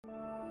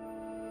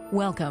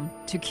Welcome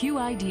to Q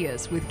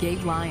Ideas with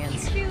Gabe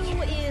Lyons. Q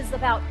is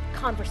about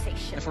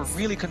conversation. If we're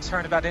really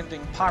concerned about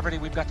ending poverty,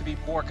 we've got to be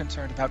more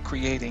concerned about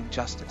creating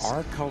justice.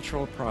 Our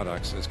cultural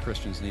products as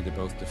Christians need to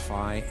both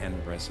defy and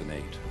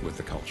resonate with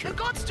the culture. But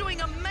God's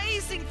doing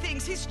amazing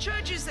things. His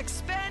church is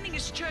expanding.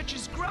 His church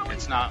is growing.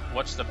 It's not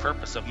what's the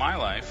purpose of my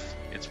life.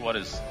 It's what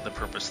is the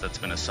purpose that's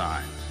been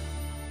assigned.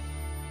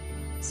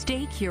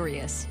 Stay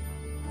curious.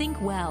 Think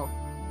well.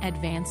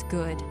 Advance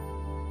good.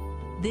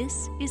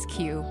 This is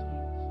Q.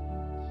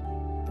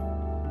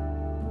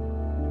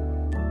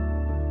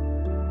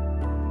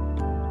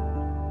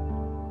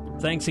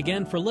 Thanks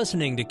again for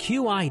listening to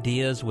Q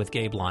Ideas with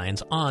Gabe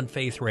Lyons on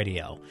Faith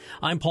Radio.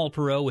 I'm Paul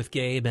Perot with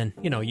Gabe, and,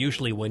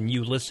 usually when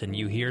you listen,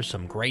 you hear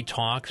some great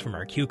talks from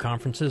our Q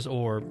conferences,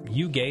 or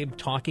you, Gabe,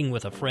 talking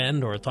with a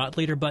friend or a thought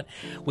leader. But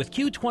with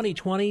Q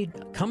 2020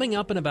 coming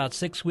up in about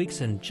 6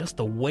 weeks and just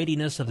the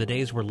weightiness of the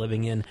days we're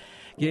living in,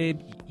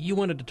 Gabe, you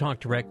wanted to talk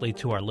directly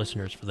to our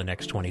listeners for the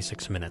next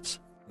 26 minutes.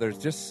 There's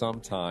just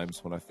some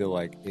times when I feel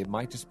like it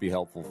might just be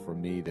helpful for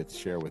me to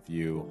share with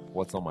you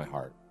what's on my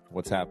heart.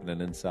 What's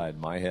happening inside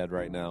my head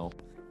right now,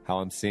 how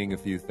I'm seeing a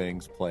few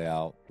things play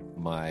out,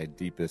 my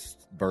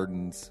deepest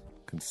burdens,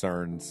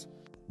 concerns,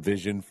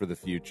 vision for the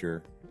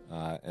future,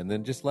 and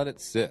then just let it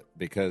sit,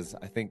 because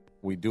I think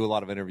we do a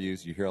lot of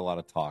interviews, you hear a lot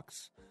of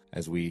talks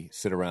as we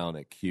sit around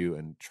at Q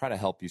and try to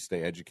help you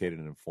stay educated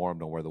and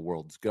informed on where the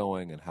world's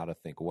going and how to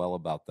think well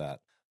about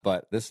that.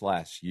 But this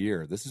last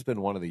year, this has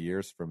been one of the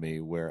years for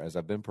me where, as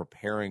I've been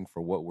preparing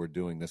for what we're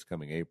doing this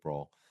coming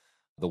April,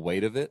 the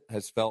weight of it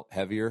has felt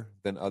heavier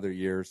than other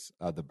years.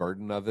 The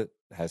burden of it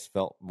has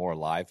felt more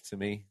alive to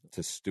me,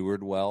 to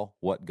steward well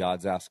what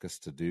God's asked us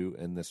to do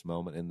in this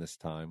moment, in this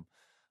time.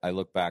 I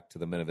look back to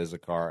the men of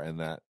Issachar and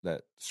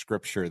that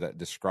scripture that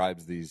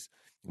describes these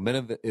men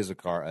of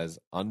Issachar as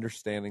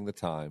understanding the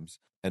times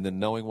and then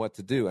knowing what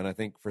to do. And I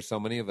think for so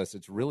many of us,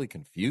 it's really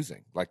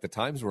confusing. Like, the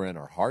times we're in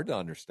are hard to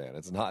understand.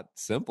 It's not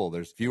simple.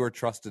 There's fewer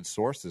trusted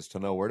sources to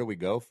know where do we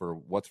go for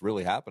what's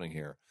really happening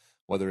here,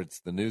 whether it's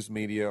the news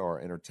media or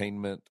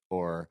entertainment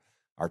or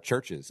our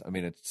churches. I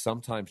mean, it's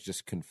sometimes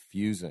just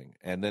confusing.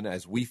 And then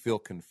as we feel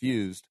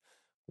confused,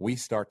 we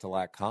start to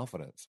lack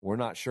confidence. We're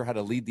not sure how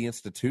to lead the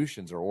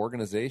institutions or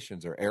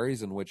organizations or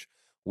areas in which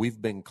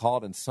we've been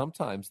called, and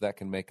sometimes that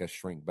can make us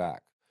shrink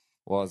back.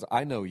 Well, as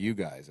I know you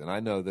guys, and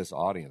I know this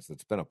audience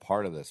that's been a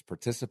part of this,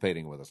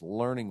 participating with us,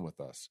 learning with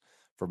us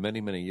for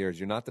many, many years,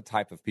 you're not the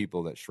type of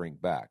people that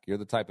shrink back. You're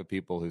the type of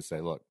people who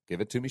say, look,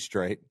 give it to me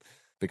straight,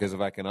 because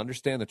if I can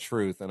understand the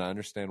truth and I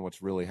understand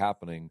what's really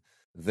happening,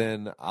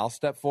 then I'll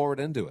step forward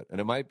into it. And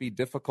it might be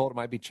difficult, it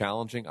might be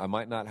challenging, I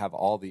might not have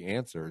all the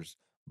answers,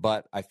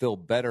 but I feel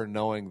better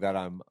knowing that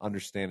I'm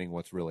understanding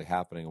what's really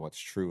happening and what's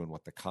true and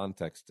what the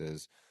context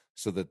is,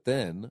 so that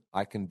then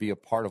I can be a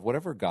part of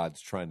whatever God's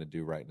trying to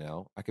do right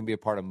now. I can be a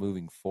part of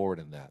moving forward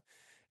in that.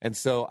 And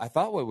so I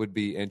thought what would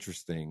be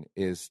interesting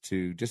is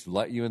to just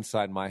let you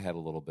inside my head a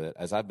little bit,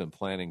 as I've been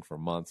planning for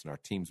months and our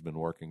team's been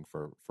working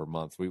for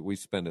months. We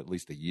spend at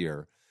least a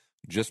year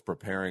just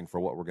preparing for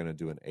what we're going to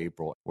do in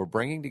April. We're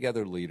bringing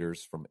together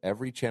leaders from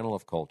every channel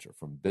of culture,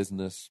 from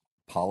business,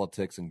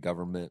 politics and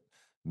government,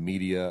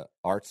 media,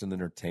 arts and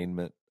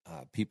entertainment,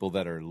 people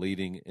that are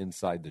leading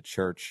inside the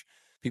church,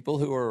 people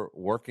who are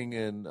working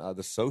in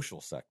the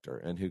social sector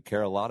and who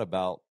care a lot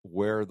about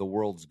where the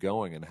world's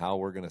going and how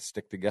we're going to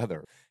stick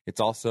together. It's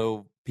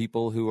also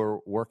people who are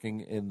working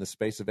in the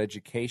space of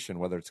education,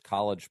 whether it's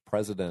college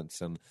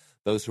presidents and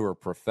those who are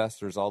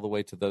professors, all the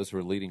way to those who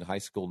are leading high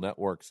school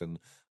networks and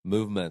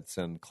movements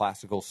and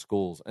classical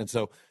schools. And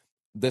so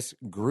this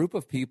group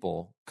of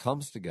people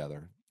comes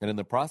together, and in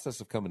the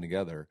process of coming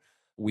together,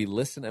 we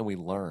listen and we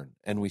learn,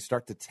 and we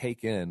start to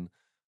take in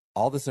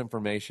all this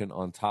information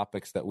on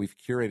topics that we've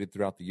curated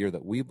throughout the year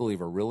that we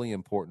believe are really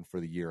important for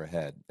the year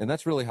ahead. And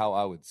that's really how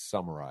I would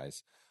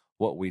summarize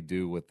what we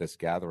do with this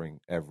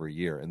gathering every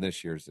year. And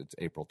this year's, it's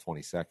April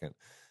 22nd,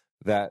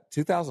 that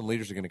 2,000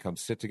 leaders are going to come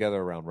sit together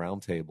around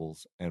round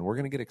tables, and we're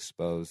going to get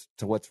exposed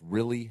to what's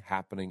really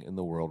happening in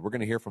the world. We're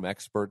going to hear from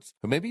experts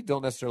who maybe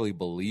don't necessarily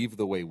believe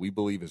the way we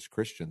believe as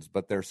Christians,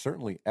 but they're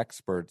certainly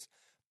experts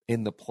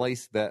in the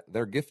place that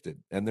they're gifted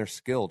and they're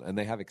skilled and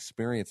they have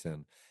experience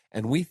in.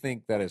 And we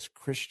think that as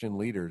Christian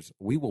leaders,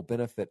 we will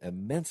benefit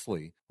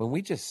immensely when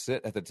we just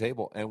sit at the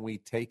table and we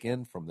take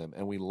in from them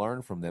and we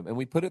learn from them and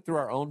we put it through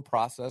our own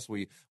process.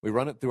 We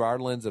run it through our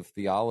lens of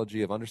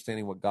theology, of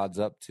understanding what God's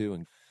up to.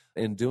 And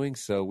in doing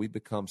so, we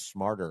become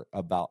smarter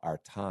about our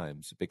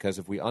times, because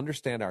if we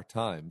understand our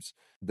times,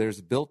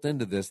 there's built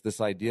into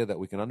this idea that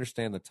we can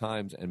understand the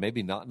times and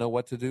maybe not know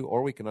what to do,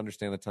 or we can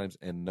understand the times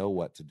and know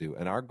what to do.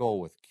 And our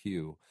goal with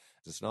Q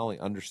is to not only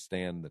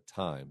understand the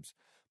times,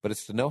 but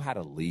it's to know how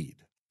to lead.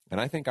 And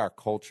I think our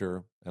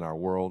culture and our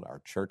world, our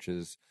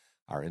churches,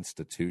 our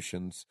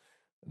institutions,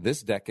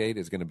 this decade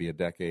is going to be a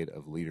decade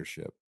of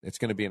leadership. It's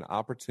going to be an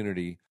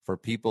opportunity for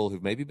people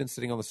who've maybe been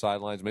sitting on the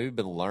sidelines, maybe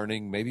been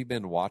learning, maybe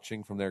been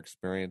watching from their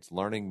experience,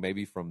 learning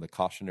maybe from the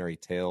cautionary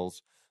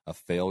tales of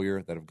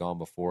failure that have gone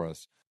before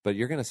us. But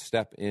you're going to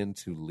step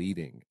into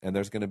leading, and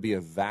there's going to be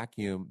a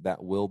vacuum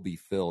that will be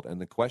filled.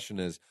 And the question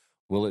is,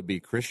 will it be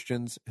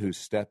Christians who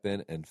step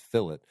in and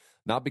fill it?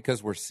 Not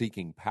because we're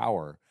seeking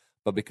power,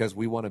 but because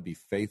we want to be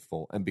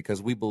faithful and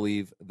because we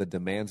believe the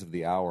demands of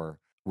the hour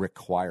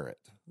require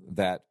it.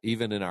 That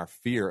even in our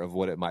fear of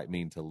what it might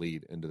mean to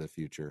lead into the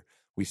future,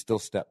 we still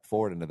step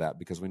forward into that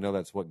because we know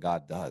that's what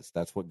God does.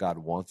 That's what God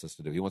wants us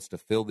to do. He wants to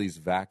fill these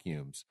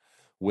vacuums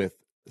with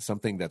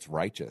something that's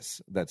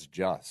righteous, that's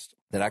just,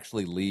 that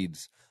actually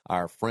leads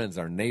our friends,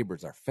 our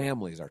neighbors, our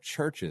families, our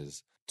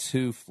churches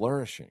to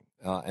flourishing.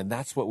 And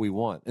that's what we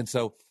want. And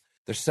so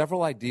there's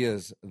several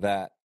ideas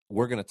that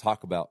we're going to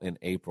talk about in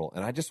April.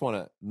 And I just want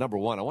to, number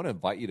one, I want to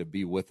invite you to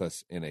be with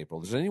us in April.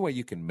 If there's any way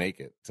you can make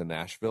it to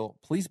Nashville,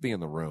 please be in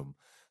the room.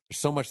 There's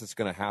so much that's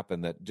going to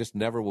happen that just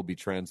never will be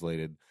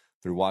translated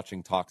through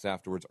watching talks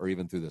afterwards or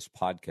even through this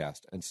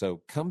podcast. And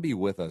so come be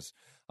with us.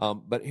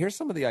 But here's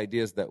some of the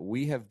ideas that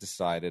we have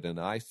decided, and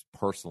I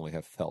personally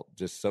have felt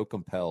just so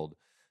compelled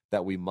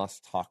that we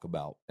must talk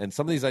about. And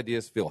some of these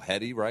ideas feel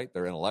heady, right?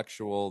 They're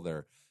intellectual.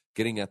 They're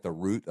getting at the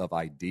root of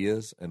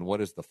ideas and what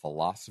is the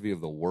philosophy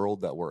of the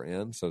world that we're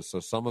in. So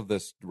some of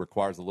this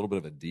requires a little bit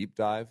of a deep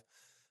dive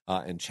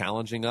and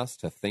challenging us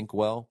to think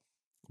well.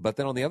 But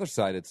then on the other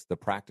side, it's the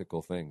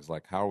practical things,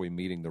 like how are we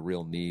meeting the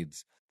real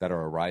needs that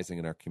are arising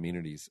in our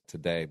communities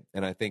today?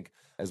 And I think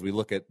as we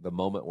look at the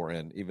moment we're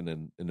in,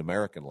 even in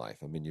American life,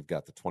 I mean, you've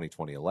got the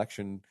 2020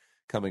 election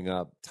coming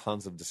up,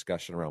 tons of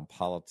discussion around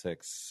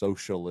politics,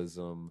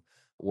 socialism.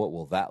 What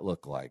will that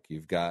look like?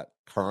 You've got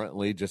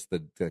currently just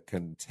the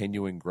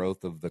continuing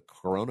growth of the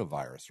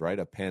coronavirus, right?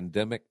 A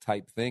pandemic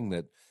type thing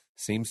that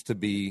seems to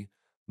be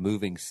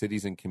moving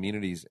cities and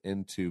communities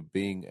into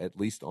being at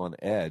least on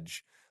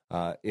edge,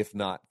 if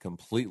not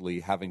completely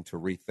having to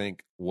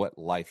rethink what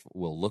life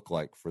will look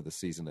like for the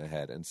season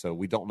ahead. And so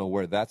we don't know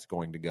where that's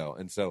going to go.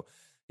 And so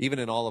even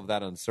in all of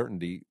that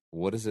uncertainty,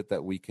 what is it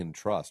that we can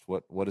trust?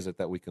 What is it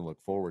that we can look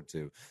forward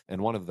to?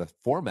 And one of the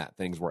format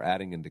things we're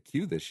adding into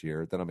Q this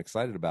year that I'm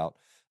excited about,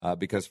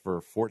 because for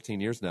 14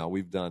 years now,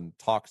 we've done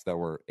talks that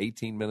were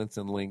 18 minutes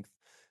in length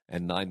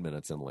and 9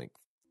 minutes in length.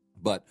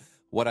 But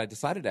what I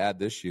decided to add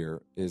this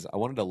year is I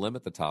wanted to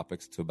limit the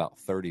topics to about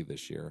 30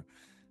 this year.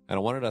 And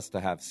I wanted us to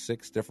have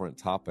 6 different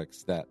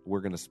topics that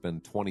we're going to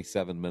spend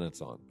 27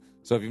 minutes on.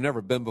 So if you've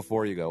never been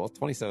before, you go, well,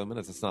 27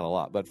 minutes, that's not a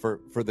lot. But for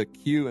the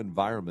Q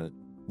environment,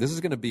 this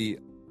is going to be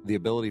the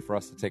ability for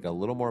us to take a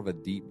little more of a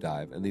deep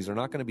dive. And these are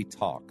not going to be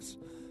talks.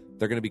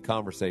 They're going to be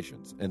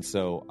conversations. And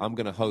so I'm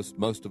going to host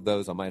most of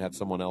those. I might have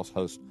someone else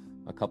host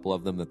a couple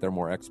of them that they're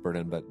more expert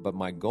in. But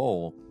my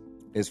goal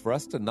is for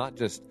us to not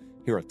just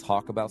hear a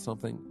talk about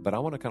something, but I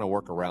want to kind of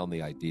work around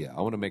the idea.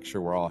 I want to make sure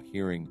we're all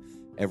hearing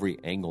every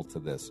angle to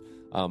this.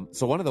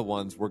 So one of the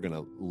ones we're going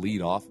to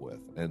lead off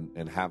with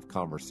and have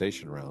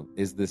conversation around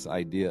is this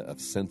idea of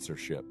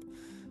censorship.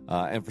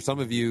 And for some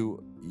of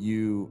you,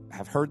 you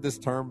have heard this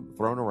term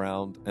thrown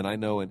around, and I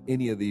know in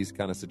any of these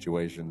kind of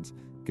situations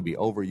it can be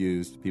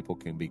overused. People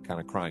can be kind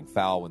of crying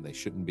foul when they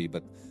shouldn't be.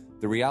 But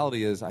the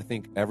reality is, I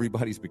think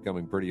everybody's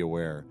becoming pretty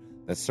aware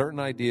that certain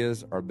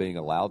ideas are being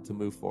allowed to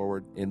move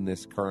forward in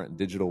this current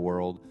digital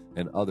world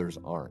and others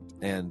aren't.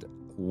 And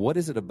what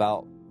is it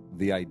about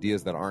the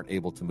ideas that aren't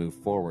able to move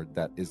forward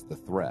that is the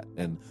threat?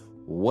 And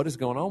what is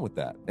going on with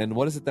that? And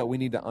what is it that we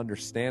need to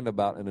understand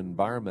about an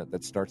environment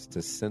that starts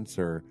to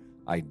censor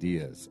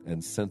ideas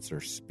and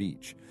censor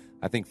speech?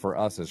 I think for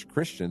us as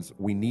Christians,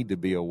 we need to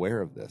be aware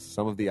of this.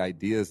 Some of the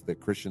ideas that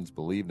Christians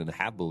believed and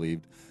have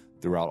believed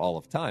throughout all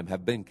of time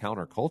have been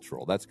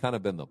countercultural. That's kind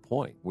of been the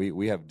point.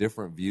 We have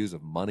different views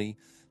of money,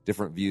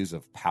 different views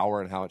of power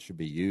and how it should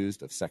be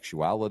used, of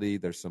sexuality.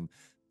 There's some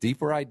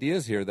deeper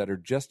ideas here that are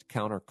just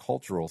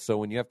countercultural. So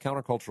when you have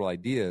countercultural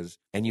ideas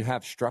and you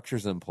have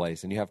structures in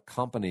place and you have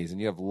companies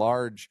and you have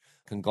large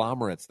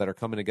conglomerates that are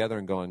coming together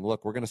and going,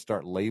 look, we're going to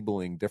start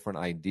labeling different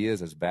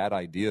ideas as bad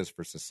ideas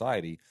for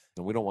society,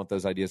 and we don't want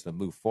those ideas to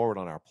move forward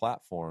on our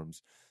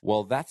platforms.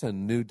 Well, that's a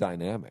new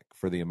dynamic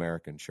for the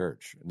American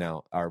church.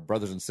 Now, our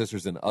brothers and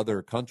sisters in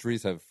other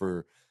countries have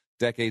for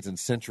decades and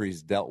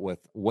centuries dealt with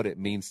what it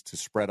means to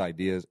spread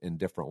ideas in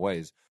different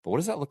ways. But what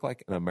does that look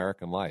like in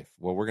American life?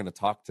 Well, we're going to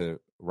talk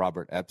to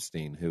Robert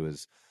Epstein, who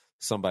is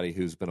somebody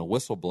who's been a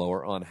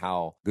whistleblower on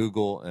how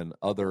Google and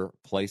other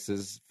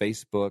places,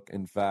 Facebook,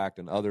 in fact,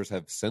 and others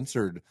have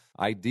censored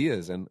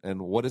ideas. And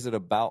what is it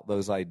about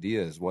those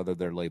ideas, whether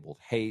they're labeled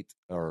hate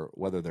or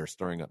whether they're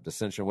stirring up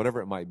dissension, whatever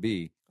it might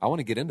be. I want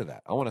to get into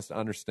that. I want us to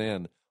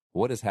understand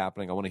what is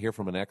happening. I want to hear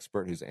from an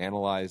expert who's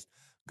analyzed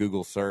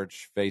Google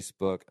search,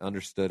 Facebook,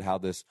 understood how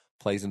this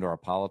plays into our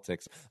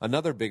politics.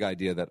 Another big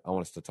idea that I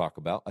want us to talk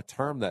about, a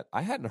term that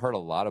I hadn't heard a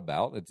lot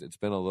about. It's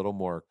been a little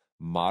more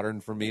modern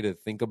for me to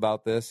think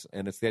about this,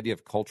 and it's the idea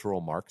of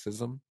cultural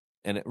Marxism.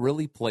 And it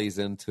really plays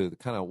into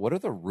kind of what are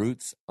the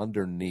roots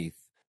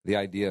underneath the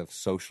idea of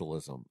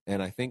socialism.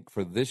 And I think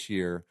for this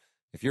year,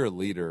 If you're a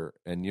leader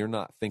and you're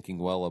not thinking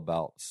well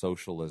about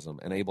socialism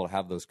and able to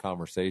have those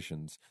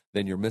conversations,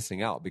 then you're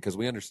missing out, because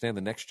we understand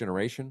the next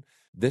generation,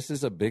 this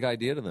is a big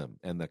idea to them.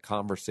 And the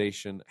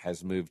conversation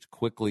has moved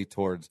quickly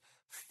towards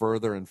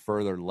further and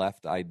further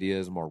left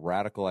ideas, more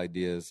radical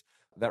ideas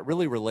that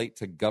really relate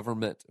to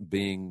government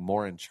being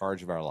more in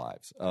charge of our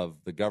lives,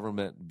 of the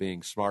government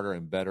being smarter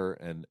and better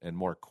and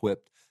more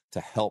equipped to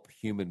help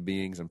human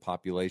beings and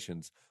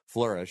populations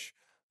flourish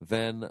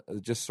than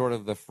just sort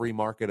of the free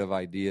market of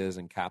ideas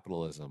and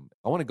capitalism.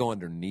 I want to go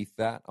underneath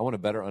that. I want to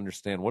better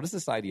understand, what is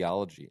this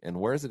ideology and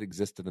where has it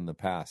existed in the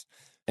past?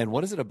 And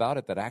what is it about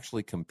it that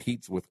actually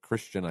competes with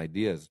Christian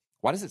ideas?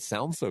 Why does it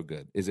sound so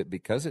good? Is it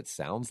because it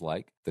sounds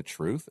like the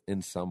truth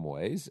in some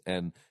ways?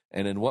 And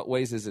in what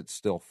ways is it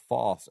still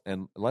false?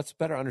 And let's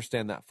better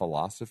understand that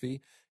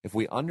philosophy. If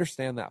we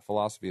understand that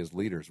philosophy as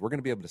leaders, we're going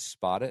to be able to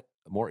spot it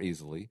more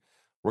easily.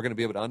 We're going to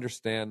be able to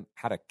understand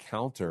how to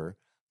counter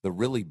the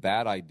really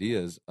bad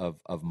ideas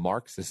of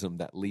Marxism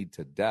that lead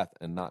to death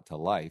and not to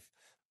life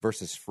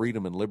versus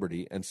freedom and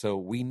liberty. And so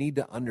we need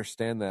to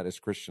understand that as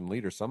Christian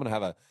leaders. So I'm going to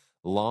have a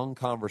long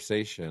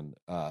conversation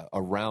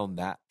around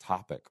that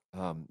topic.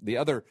 The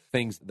other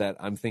things that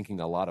I'm thinking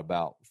a lot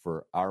about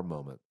for our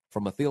moment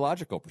from a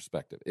theological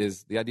perspective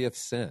is the idea of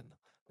sin.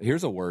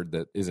 Here's a word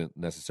that isn't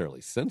necessarily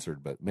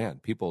censored, but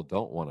man, people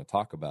don't want to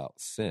talk about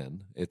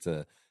sin. It's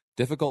a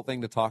difficult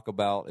thing to talk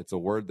about. It's a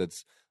word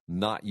that's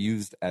not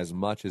used as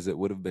much as it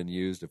would have been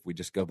used if we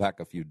just go back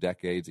a few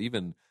decades,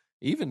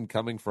 even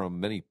coming from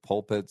many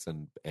pulpits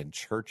and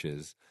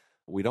churches.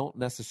 We don't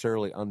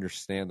necessarily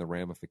understand the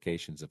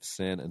ramifications of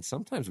sin, and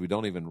sometimes we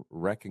don't even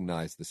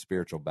recognize the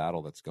spiritual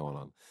battle that's going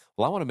on.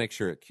 Well, I want to make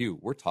sure at Q,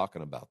 we're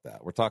talking about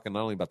that. We're talking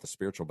not only about the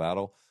spiritual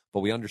battle,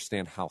 but we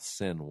understand how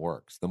sin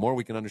works. The more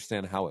we can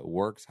understand how it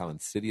works, how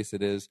insidious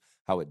it is,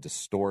 how it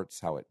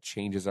distorts, how it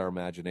changes our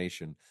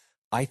imagination,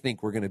 I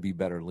think we're going to be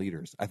better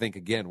leaders. I think,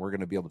 again, we're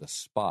going to be able to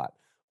spot,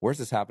 where's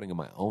this happening in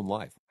my own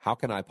life? How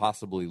can I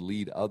possibly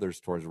lead others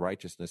towards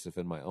righteousness if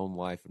in my own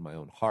life, in my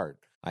own heart,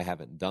 I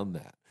haven't done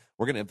that?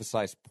 We're going to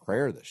emphasize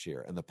prayer this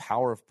year and the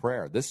power of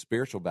prayer. This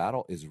spiritual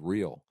battle is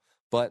real,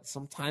 but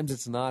sometimes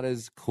it's not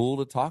as cool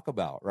to talk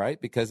about,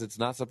 right? Because it's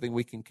not something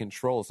we can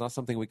control. It's not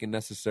something we can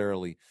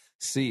necessarily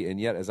see.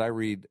 And yet, as I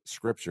read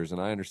scriptures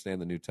and I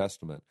understand the New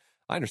Testament,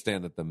 I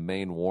understand that the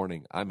main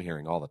warning I'm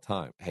hearing all the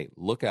time, hey,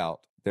 look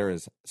out. There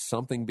is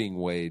something being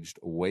waged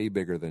way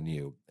bigger than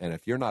you. And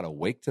if you're not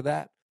awake to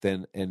that,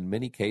 then in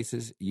many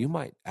cases, you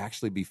might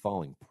actually be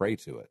falling prey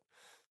to it.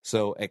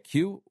 So at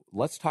Q,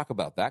 let's talk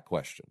about that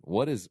question.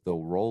 What is the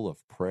role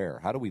of prayer?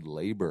 How do we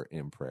labor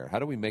in prayer? How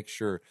do we make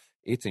sure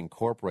it's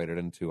incorporated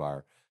into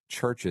our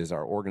churches,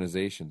 our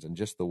organizations, and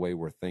just the way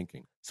we're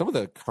thinking? Some of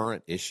the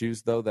current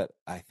issues, though, that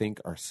I think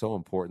are so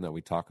important that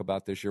we talk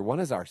about this year, one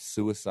is our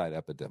suicide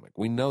epidemic.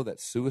 We know that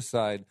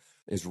suicide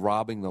is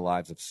robbing the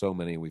lives of so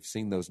many. We've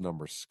seen those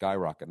numbers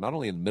skyrocket, not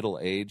only in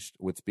middle-aged,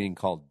 what's being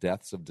called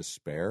deaths of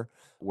despair,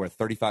 where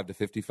 35 to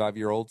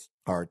 55-year-olds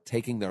are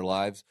taking their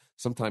lives,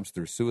 sometimes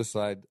through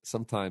suicide,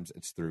 sometimes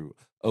it's through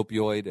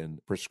opioid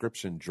and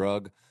prescription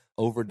drug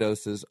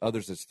overdoses,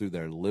 others it's through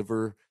their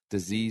liver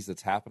disease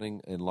that's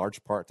happening in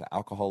large part to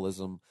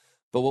alcoholism.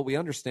 But what we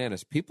understand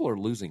is people are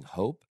losing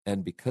hope,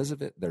 and because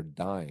of it, they're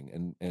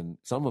dying. And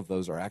some of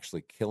those are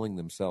actually killing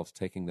themselves,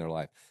 taking their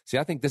life. See,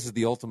 I think this is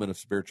the ultimate of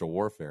spiritual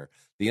warfare.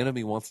 The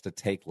enemy wants to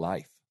take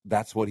life.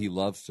 That's what he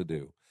loves to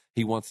do.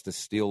 He wants to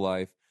steal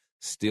life,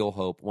 steal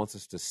hope, wants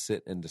us to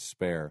sit in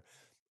despair.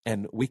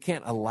 And we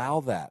can't allow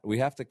that. We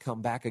have to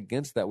come back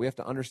against that. We have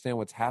to understand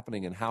what's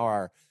happening and how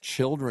our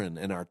children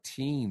and our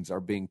teens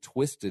are being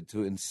twisted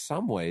to, in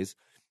some ways,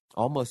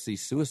 almost see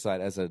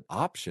suicide as an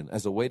option,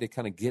 as a way to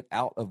kind of get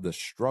out of the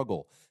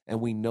struggle. And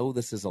we know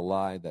this is a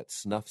lie that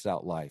snuffs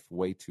out life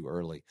way too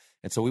early.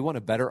 And so we want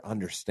to better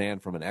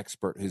understand from an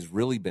expert who's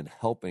really been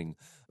helping,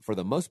 for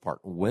the most part,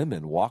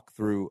 women walk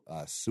through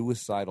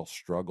suicidal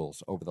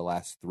struggles over the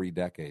last 3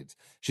 decades.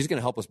 She's going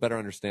to help us better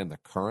understand the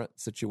current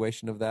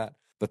situation of that.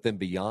 But then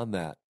beyond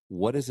that,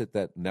 what is it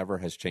that never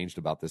has changed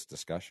about this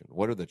discussion?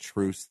 What are the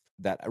truths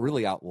that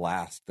really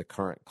outlast the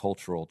current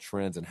cultural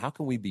trends? And how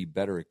can we be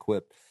better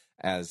equipped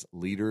as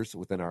leaders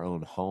within our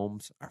own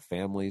homes, our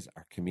families,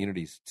 our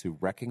communities to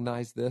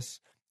recognize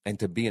this and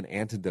to be an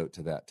antidote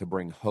to that, to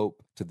bring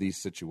hope to these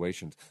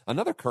situations?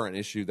 Another current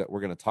issue that we're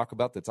going to talk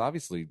about that's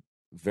obviously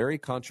very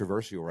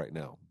controversial right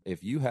now.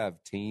 If you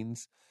have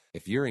teens,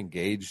 if you're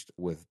engaged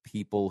with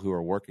people who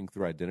are working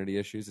through identity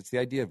issues, it's the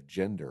idea of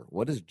gender.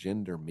 What does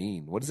gender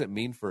mean? What does it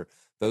mean for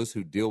those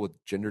who deal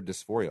with gender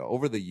dysphoria?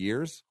 Over the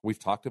years, we've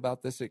talked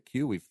about this at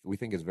Q. We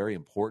think it's very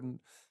important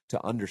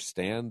to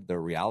understand the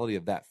reality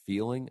of that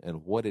feeling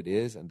and what it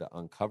is and to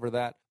uncover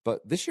that.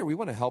 But this year, we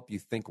want to help you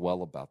think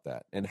well about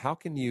that. And how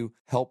can you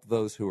help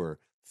those who are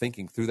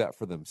thinking through that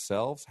for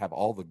themselves, have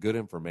all the good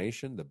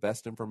information, the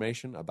best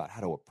information about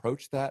how to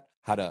approach that,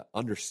 how to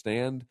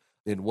understand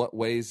In what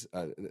ways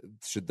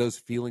should those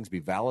feelings be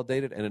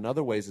validated? And in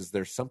other ways, is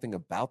there something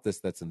about this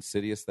that's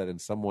insidious that in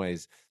some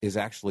ways is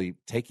actually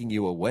taking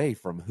you away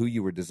from who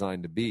you were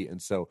designed to be?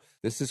 And so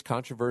this is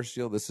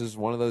controversial. This is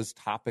one of those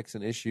topics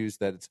and issues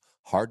that it's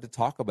hard to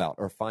talk about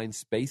or find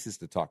spaces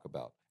to talk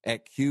about.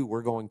 At Q,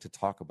 we're going to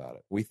talk about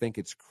it. We think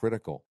it's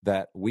critical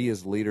that we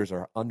as leaders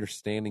are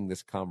understanding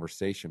this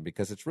conversation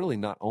because it's really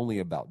not only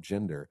about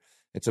gender.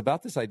 It's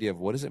about this idea of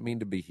what does it mean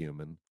to be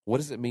human? What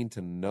does it mean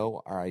to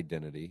know our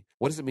identity?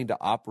 What does it mean to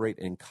operate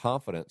in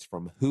confidence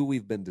from who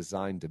we've been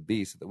designed to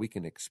be so that we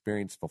can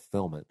experience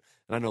fulfillment?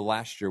 And I know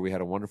last year we had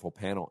a wonderful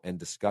panel and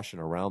discussion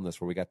around this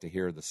where we got to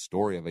hear the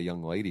story of a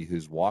young lady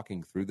who's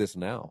walking through this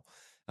now.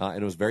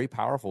 And it was very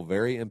powerful,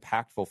 very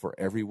impactful for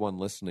everyone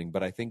listening.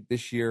 But I think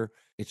this year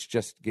it's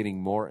just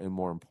getting more and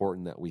more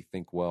important that we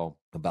think well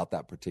about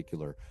that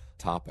particular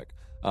topic.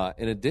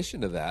 In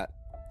addition to that,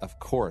 of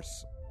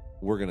course,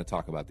 we're going to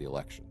talk about the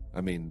election.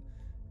 I mean,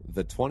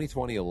 the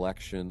 2020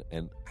 election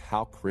and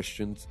how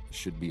Christians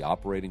should be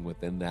operating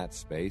within that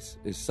space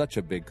is such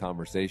a big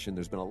conversation.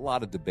 There's been a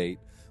lot of debate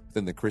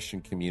within the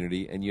Christian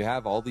community, and you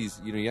have all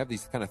these, you have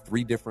these kind of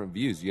three different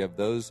views. You have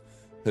those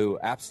who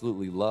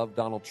absolutely love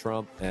Donald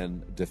Trump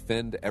and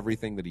defend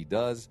everything that he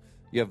does.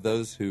 You have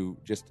those who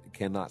just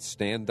cannot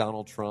stand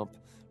Donald Trump,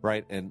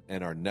 right, and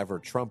are never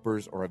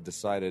Trumpers or have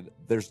decided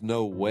there's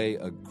no way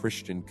a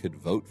Christian could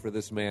vote for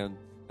this man.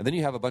 And then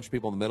you have a bunch of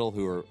people in the middle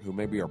who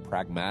maybe are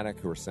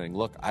pragmatic, who are saying,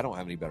 look, I don't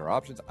have any better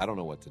options. I don't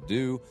know what to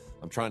do.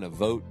 I'm trying to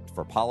vote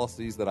for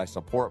policies that I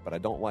support, but I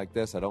don't like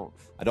this. I don't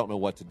know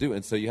what to do.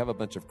 And so you have a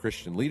bunch of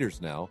Christian leaders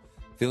now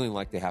feeling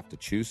like they have to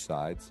choose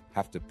sides,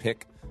 have to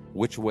pick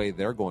which way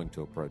they're going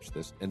to approach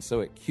this. And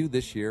so at Q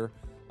this year,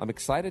 I'm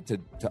excited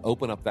to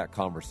open up that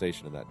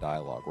conversation and that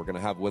dialogue. We're going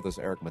to have with us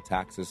Eric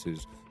Metaxas,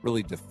 who's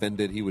really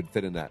defended. He would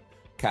fit in that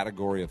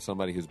category of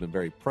somebody who's been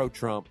very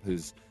pro-Trump,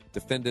 who's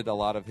defended a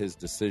lot of his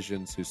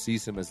decisions, who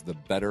sees him as the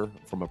better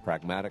from a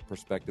pragmatic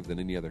perspective than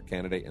any other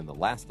candidate in the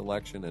last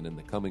election and in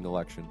the coming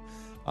election.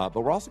 But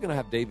we're also going to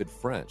have David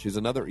French, who's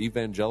another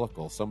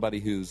evangelical,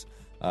 somebody who's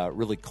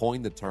really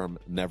coined the term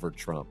Never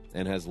Trump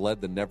and has led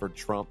the Never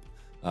Trump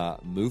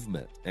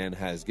movement and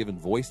has given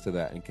voice to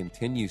that and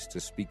continues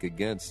to speak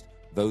against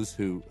those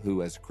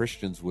who as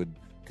Christians would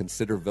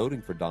consider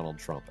voting for Donald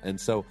Trump. And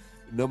so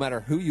no matter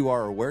who you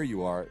are or where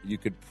you are, you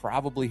could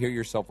probably hear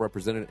yourself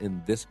represented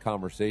in this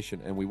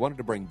conversation. And we wanted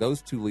to bring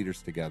those two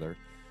leaders together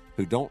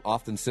who don't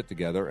often sit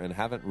together and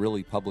haven't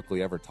really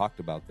publicly ever talked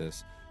about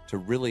this to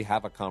really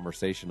have a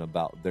conversation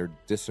about their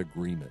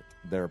disagreement,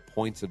 their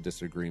points of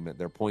disagreement,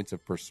 their points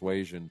of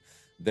persuasion,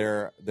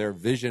 their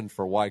vision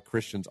for why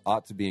Christians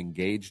ought to be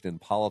engaged in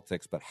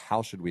politics, but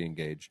how should we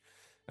engage?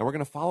 And we're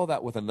going to follow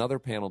that with another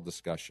panel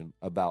discussion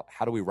about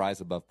how do we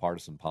rise above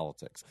partisan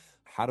politics?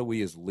 How do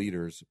we as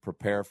leaders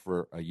prepare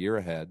for a year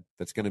ahead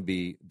that's going to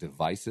be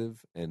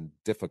divisive and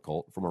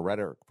difficult from a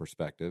rhetoric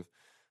perspective,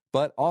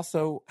 but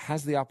also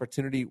has the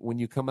opportunity when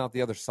you come out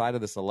the other side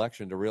of this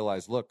election to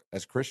realize, look,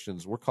 as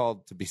Christians, we're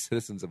called to be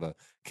citizens of a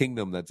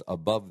kingdom that's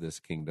above this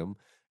kingdom.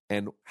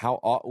 And how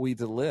ought we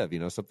to live?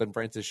 Something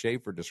Francis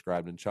Schaeffer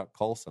described in Chuck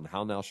Colson,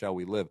 how now shall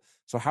we live?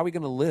 So how are we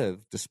going to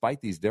live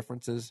despite these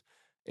differences?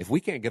 If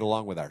we can't get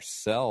along with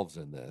ourselves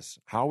in this,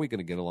 how are we going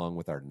to get along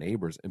with our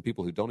neighbors and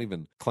people who don't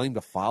even claim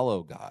to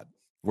follow God?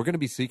 We're going to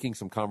be seeking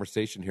some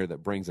conversation here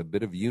that brings a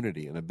bit of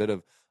unity and a bit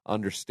of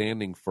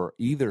understanding for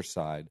either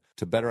side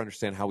to better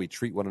understand how we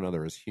treat one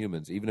another as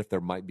humans, even if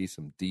there might be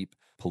some deep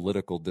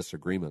political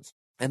disagreements.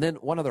 And then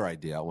one other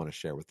idea I want to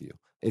share with you.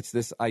 It's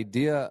this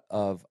idea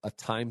of a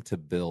time to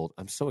build.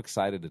 I'm so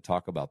excited to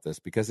talk about this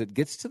because it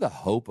gets to the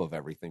hope of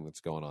everything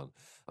that's going on.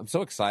 I'm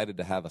so excited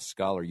to have a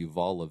scholar,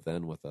 Yuval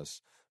Levin, with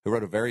us, who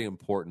wrote a very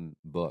important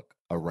book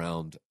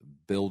around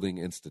building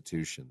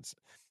institutions.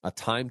 A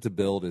Time to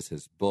Build is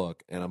his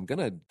book, and I'm going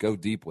to go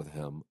deep with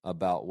him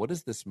about what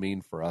does this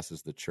mean for us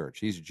as the church.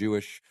 He's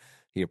Jewish.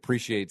 He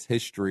appreciates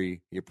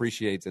history. He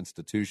appreciates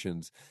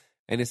institutions,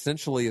 and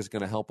essentially is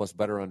going to help us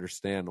better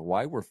understand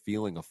why we're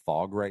feeling a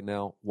fog right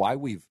now, why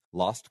we've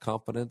lost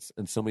confidence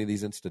in so many of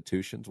these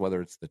institutions, whether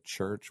it's the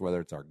church,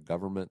 whether it's our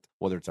government,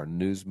 whether it's our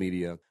news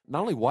media. Not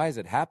only why is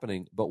it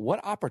happening, but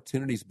what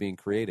opportunities being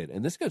created.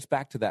 And this goes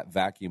back to that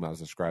vacuum I was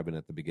describing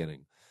at the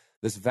beginning,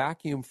 this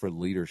vacuum for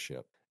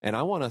leadership. And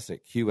I want us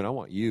at Q, and I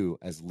want you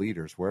as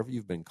leaders, wherever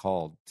you've been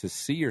called, to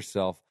see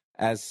yourself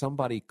as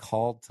somebody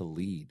called to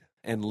lead.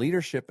 And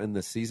leadership in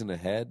the season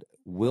ahead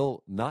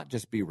will not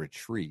just be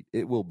retreat.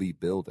 It will be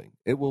building.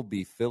 It will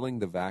be filling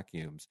the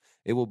vacuums.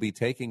 It will be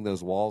taking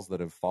those walls that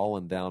have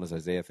fallen down, as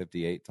Isaiah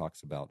 58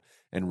 talks about,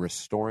 and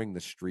restoring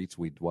the streets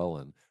we dwell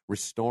in,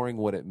 restoring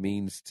what it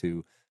means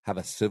to have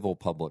a civil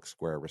public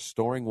square,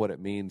 restoring what it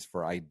means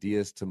for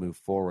ideas to move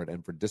forward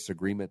and for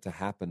disagreement to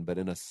happen, but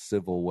in a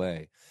civil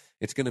way.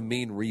 It's going to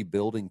mean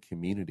rebuilding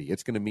community.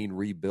 It's going to mean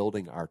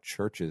rebuilding our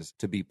churches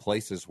to be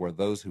places where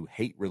those who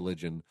hate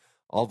religion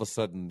all of a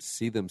sudden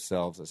see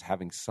themselves as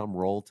having some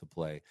role to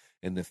play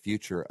in the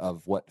future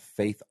of what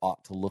faith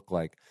ought to look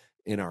like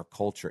in our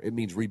culture. It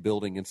means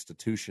rebuilding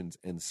institutions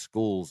and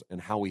schools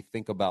and how we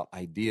think about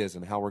ideas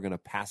and how we're going to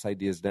pass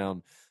ideas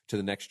down to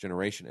the next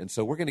generation. And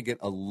so we're going to get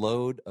a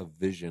load of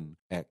vision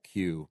at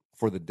Q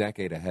for the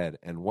decade ahead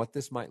and what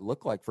this might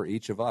look like for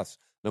each of us.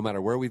 No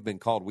matter where we've been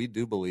called, we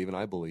do believe, and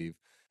I believe,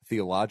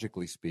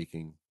 theologically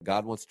speaking,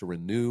 God wants to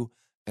renew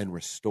and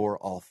restore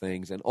all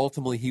things, and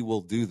ultimately he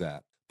will do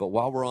that. But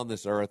while we're on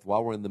this earth,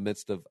 while we're in the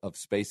midst of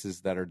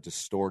spaces that are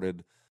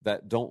distorted,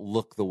 that don't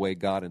look the way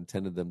God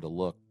intended them to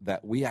look,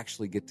 that we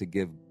actually get to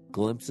give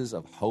glimpses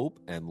of hope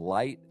and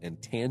light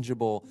and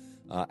tangible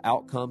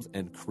outcomes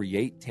and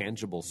create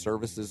tangible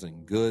services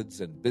and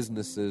goods and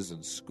businesses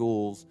and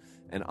schools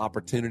and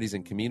opportunities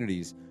and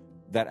communities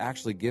that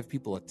actually give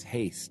people a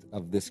taste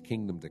of this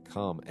kingdom to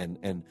come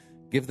and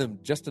give them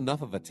just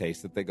enough of a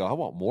taste that they go, I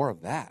want more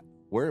of that.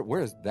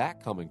 Where is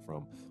that coming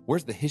from?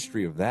 Where's the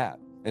history of that?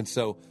 And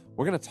so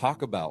we're going to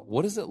talk about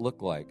what does it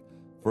look like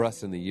for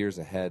us in the years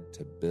ahead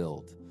to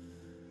build.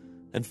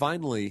 And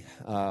finally,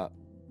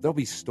 there'll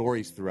be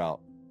stories throughout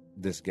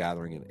this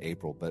gathering in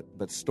April,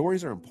 but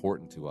stories are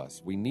important to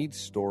us. We need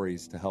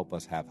stories to help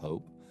us have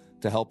hope,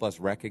 to help us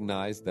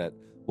recognize that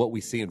what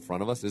we see in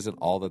front of us isn't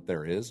all that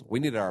there is. We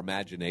need our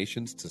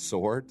imaginations to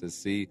soar, to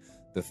see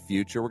the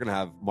future. We're going to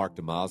have Mark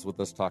DeMaz with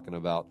us talking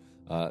about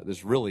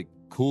this really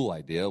cool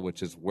idea,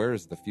 which is where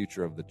is the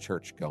future of the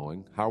church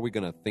going? How are we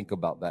going to think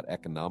about that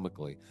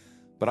economically?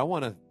 But I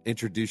want to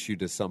introduce you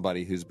to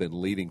somebody who's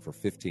been leading for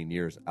 15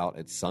 years out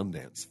at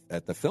Sundance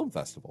at the film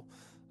festival.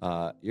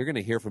 You're going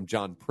to hear from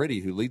John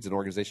Pretty, who leads an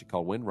organization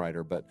called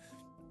Windwriter, but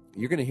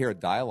you're going to hear a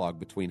dialogue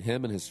between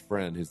him and his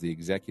friend, who's the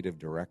executive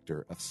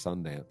director of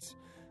Sundance,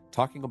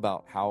 talking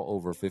about how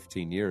over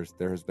 15 years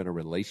there has been a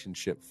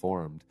relationship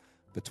formed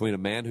between a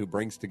man who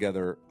brings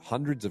together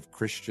hundreds of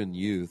Christian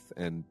youth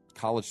and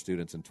college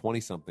students and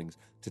 20-somethings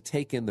to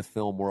take in the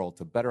film world,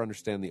 to better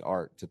understand the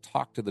art, to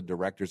talk to the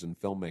directors and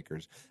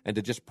filmmakers, and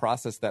to just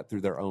process that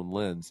through their own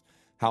lens.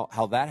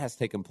 How that has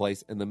taken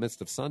place in the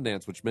midst of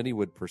Sundance, which many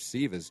would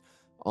perceive as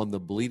on the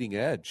bleeding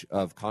edge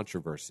of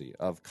controversy,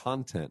 of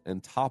content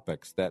and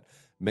topics that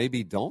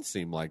maybe don't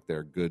seem like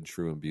they're good,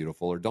 true, and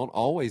beautiful, or don't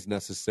always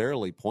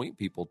necessarily point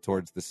people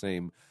towards the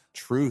same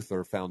truth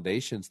or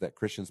foundations that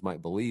Christians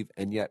might believe.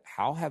 And yet,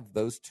 how have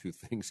those two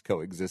things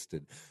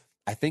coexisted?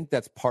 I think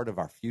that's part of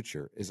our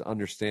future, is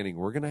understanding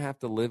we're going to have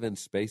to live in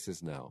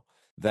spaces now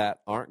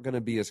that aren't going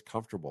to be as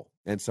comfortable.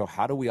 And so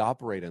how do we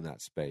operate in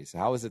that space?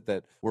 How is it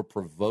that we're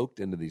provoked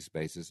into these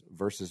spaces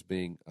versus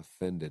being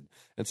offended?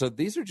 And so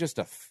these are just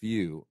a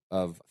few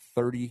of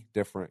 30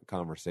 different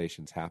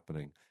conversations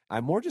happening. I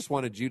more just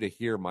wanted you to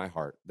hear my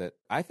heart, that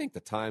I think the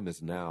time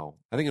is now.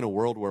 I think in a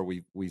world where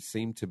we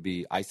seem to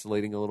be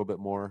isolating a little bit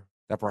more,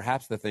 that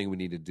perhaps the thing we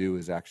need to do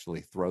is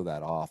actually throw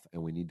that off,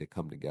 and we need to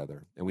come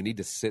together, and we need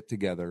to sit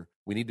together.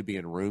 We need to be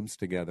in rooms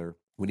together.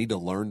 We need to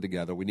learn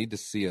together. We need to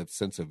see a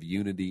sense of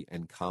unity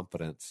and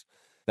confidence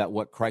that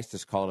what Christ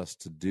has called us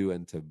to do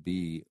and to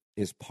be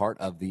is part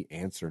of the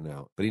answer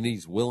now. But he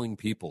needs willing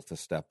people to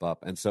step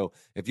up. And so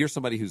if you're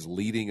somebody who's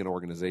leading an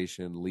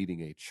organization,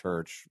 leading a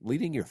church,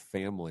 leading your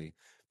family,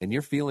 and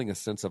you're feeling a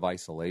sense of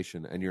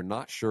isolation, and you're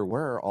not sure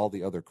where are all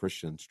the other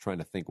Christians trying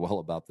to think well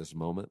about this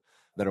moment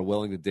that are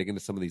willing to dig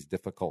into some of these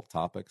difficult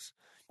topics,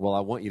 well,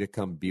 I want you to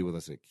come be with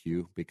us at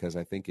Q, because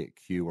I think at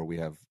Q,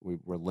 where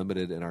we're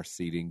limited in our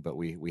seating, but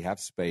we have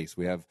space.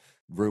 We have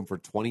room for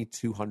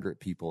 2,200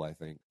 people, I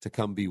think, to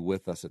come be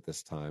with us at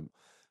this time.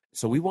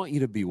 So we want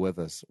you to be with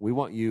us. We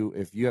want you,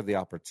 if you have the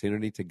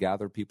opportunity to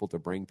gather people, to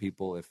bring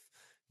people, if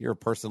you're a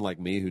person like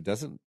me who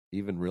doesn't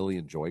even really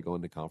enjoy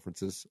going to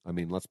conferences. I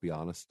mean, let's be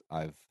honest.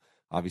 I've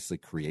obviously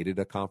created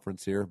a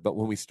conference here, but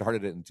when we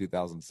started it in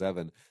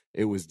 2007,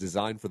 it was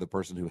designed for the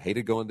person who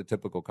hated going to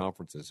typical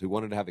conferences, who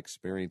wanted to have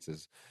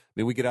experiences. I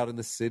mean, we get out in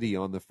the city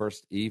on the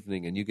first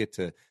evening, and you get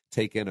to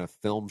take in a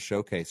film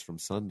showcase from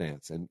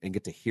Sundance and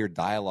get to hear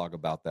dialogue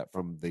about that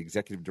from the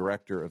executive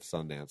director of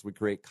Sundance. We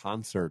create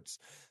concerts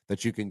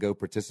that you can go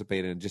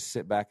participate in and just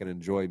sit back and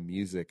enjoy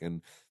music,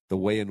 and the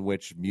way in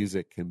which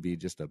music can be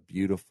just a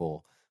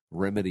beautiful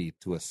remedy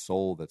to a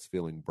soul that's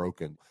feeling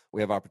broken.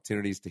 We have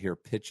opportunities to hear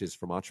pitches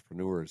from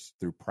entrepreneurs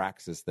through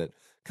Praxis that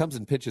comes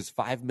and pitches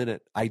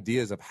 5-minute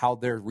ideas of how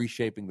they're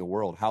reshaping the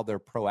world, how they're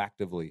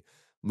proactively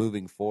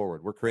moving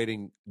forward. We're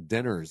creating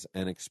dinners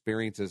and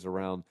experiences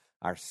around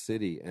our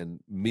city, and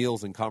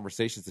meals and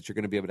conversations that you're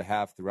going to be able to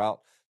have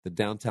throughout the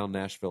downtown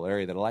Nashville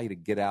area that allow you to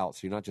get out, so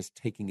you're not just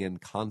taking in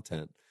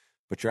content,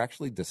 but you're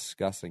actually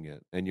discussing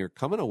it, and you're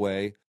coming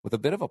away with a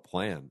bit of a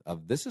plan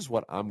of, this is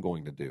what I'm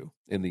going to do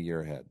in the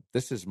year ahead.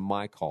 This is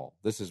my call.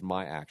 This is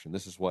my action.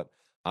 This is what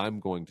I'm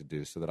going to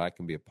do so that I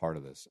can be a part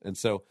of this. And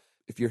so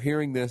if you're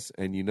hearing this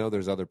and you know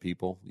there's other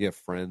people, you have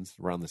friends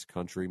around this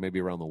country,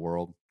 maybe around the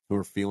world, who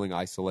are feeling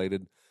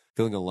isolated,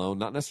 feeling alone,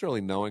 not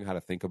necessarily knowing how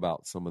to think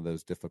about some of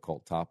those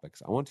difficult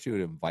topics, I want you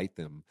to invite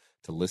them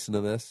to listen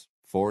to this,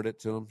 forward it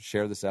to them,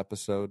 share this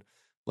episode.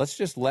 Let's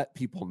just let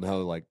people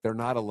know, like, they're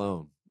not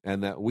alone.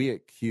 and that we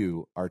at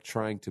Q are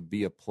trying to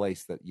be a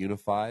place that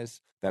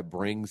unifies, that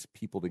brings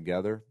people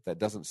together, that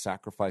doesn't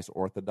sacrifice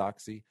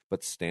orthodoxy,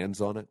 but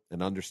stands on it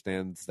and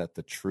understands that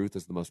the truth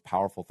is the most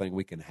powerful thing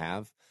we can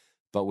have.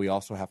 But we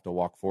also have to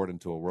walk forward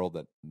into a world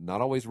that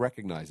not always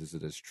recognizes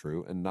it as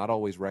true and not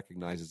always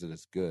recognizes it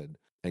as good.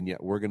 And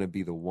yet we're going to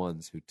be the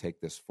ones who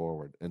take this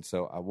forward. And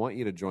so I want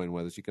you to join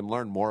with us. You can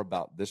learn more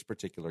about this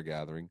particular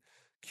gathering,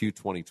 Q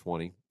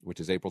 2020,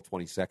 which is April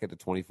 22nd to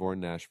 24 in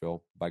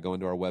Nashville, by going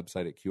to our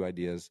website at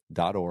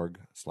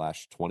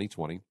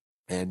qideas.org/2020.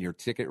 And your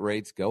ticket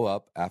rates go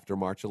up after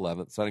March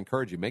 11th. So I'd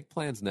encourage you, make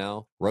plans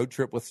now. Road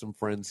trip with some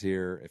friends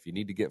here. If you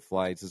need to get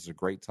flights, this is a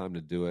great time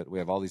to do it. We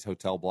have all these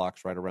hotel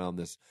blocks right around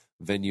this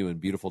venue in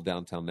beautiful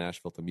downtown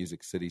Nashville at the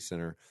Music City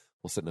Center.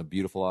 We'll sit in a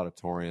beautiful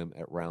auditorium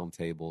at round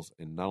tables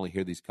and not only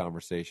hear these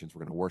conversations, we're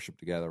going to worship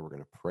together, we're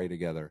going to pray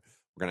together,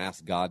 we're going to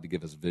ask God to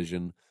give us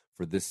vision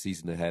for this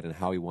season ahead and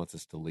how he wants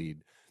us to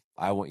lead.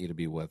 I want you to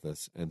be with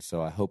us, and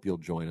so I hope you'll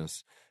join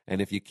us.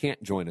 And if you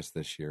can't join us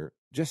this year,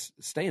 just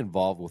stay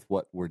involved with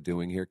what we're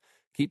doing here.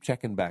 Keep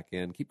checking back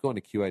in. Keep going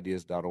to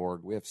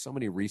qideas.org. We have so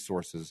many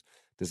resources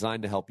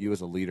designed to help you as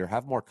a leader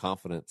have more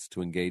confidence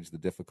to engage the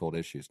difficult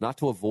issues, not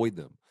to avoid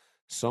them.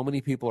 So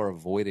many people are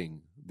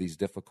avoiding these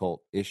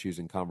difficult issues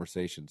and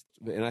conversations,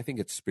 and I think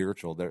it's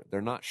spiritual.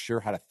 They're not sure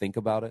how to think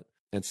about it,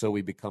 and so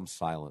we become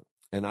silent.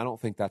 And I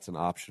don't think that's an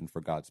option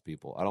for God's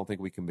people. I don't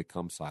think we can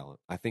become silent.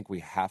 I think we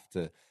have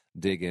to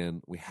dig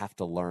in. We have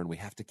to learn. We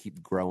have to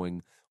keep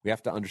growing. We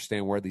have to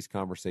understand where these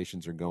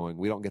conversations are going.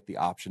 We don't get the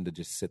option to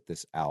just sit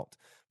this out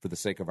for the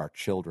sake of our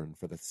children,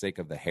 for the sake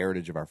of the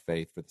heritage of our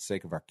faith, for the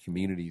sake of our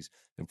communities,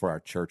 and for our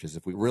churches.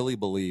 If we really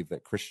believe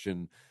that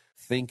Christian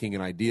thinking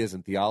and ideas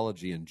and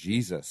theology and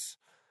Jesus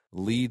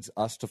leads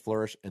us to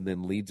flourish and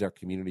then leads our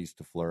communities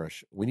to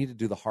flourish, we need to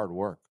do the hard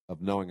work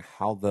of knowing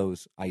how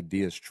those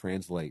ideas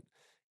translate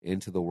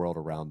into the world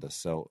around us.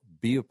 So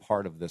be a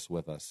part of this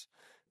with us,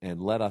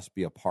 and let us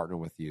be a partner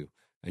with you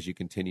as you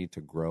continue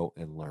to grow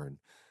and learn.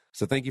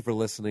 So thank you for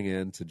listening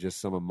in to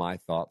just some of my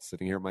thoughts,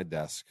 sitting here at my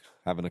desk,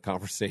 having a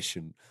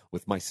conversation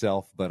with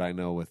myself, but I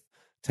know with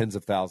tens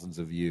of thousands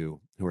of you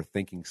who are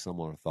thinking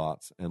similar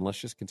thoughts. And let's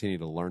just continue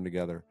to learn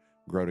together,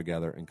 grow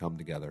together, and come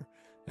together.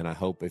 And I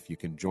hope if you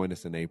can join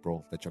us in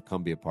April, that you'll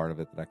come be a part of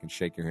it, that I can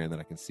shake your hand, that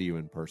I can see you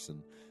in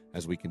person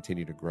as we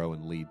continue to grow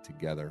and lead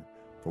together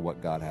for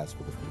what God has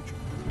for the future.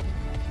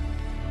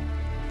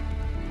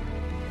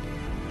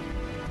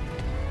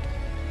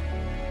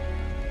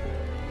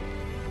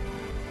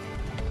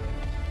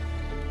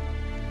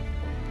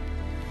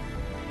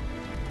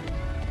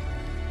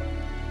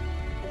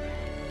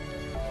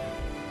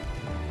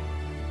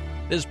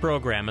 This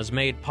program is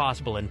made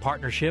possible in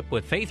partnership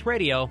with Faith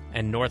Radio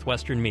and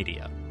Northwestern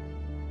Media.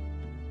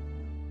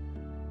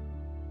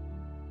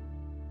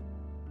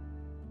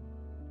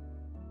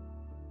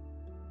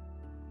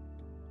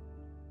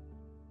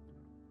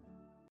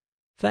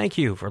 Thank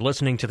you for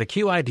listening to the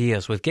Q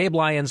Ideas with Gabe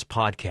Lyons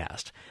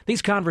podcast.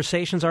 These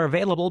conversations are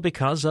available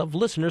because of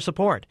listener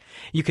support.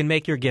 You can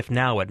make your gift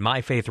now at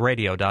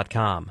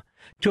myfaithradio.com.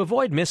 To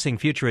avoid missing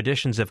future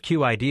editions of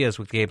Q Ideas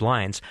with Gabe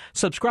Lyons,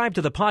 subscribe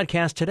to the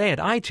podcast today at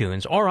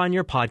iTunes or on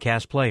your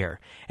podcast player.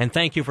 And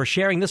thank you for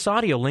sharing this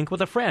audio link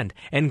with a friend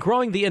and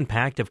growing the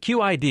impact of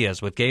Q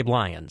Ideas with Gabe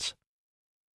Lyons.